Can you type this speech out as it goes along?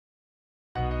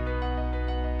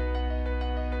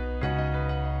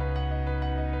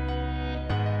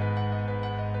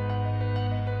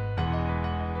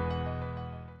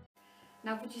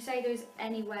Would you say there's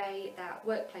any way that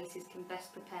workplaces can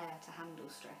best prepare to handle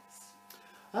stress?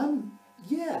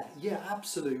 Yeah,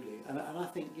 absolutely. And I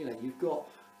think, you know, you've got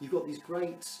these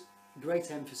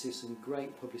great emphasis and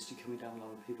great publicity coming down the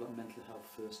line with people like mental health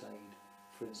first aid,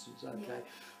 for instance. Okay, yeah.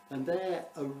 And they're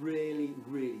a really,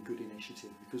 really good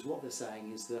initiative, because what they're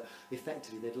saying is that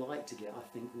effectively they'd like to get, I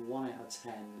think, 1 out of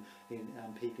 10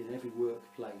 people in every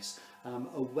workplace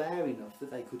aware enough that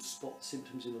they could spot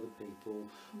symptoms in other people,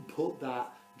 put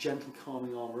that gentle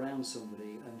calming arm around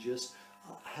somebody and just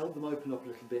help them open up a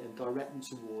little bit and direct them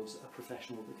towards a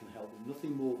professional that can help them.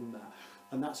 Nothing more than that.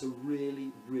 And that's a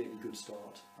really, really good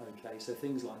start. Okay, so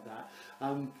things like that.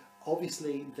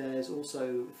 Obviously, there's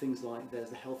also things like there's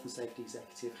the Health and Safety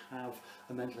Executive have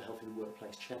a mental health in the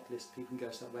workplace checklist. People can go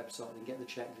to that website and get the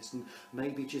checklist and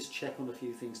maybe just check on a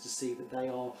few things to see that they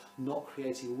are not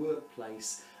creating a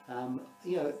workplace,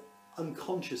 you know,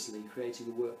 unconsciously creating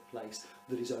a workplace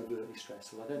that is overtly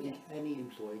stressful. I don't think any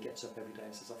employee gets up every day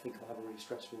and says, I think I have a really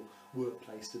stressful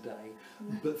workplace today.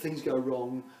 But things go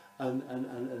wrong,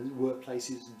 and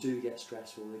workplaces do get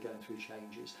stressful. They're going through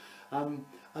changes.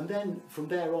 And then from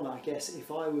there on, I guess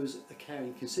if I was a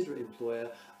caring, considerate employer,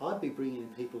 I'd be bringing in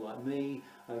people like me,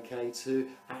 okay, to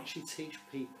actually teach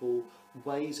people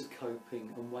ways of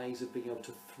coping and ways of being able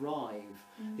to thrive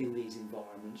in these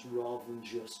environments rather than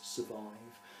just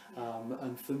survive.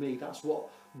 And for me, that's what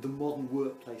the modern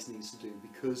workplace needs to do,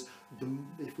 because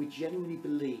if we genuinely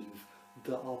believe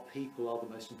that our people are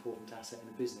the most important asset in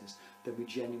a business, then we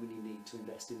genuinely need to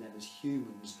invest in them as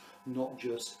humans, not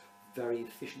just very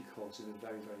efficient cogs in a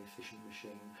very, very efficient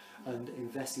machine. And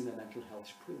investing in their mental health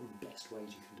is probably one of the best ways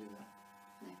you can do that.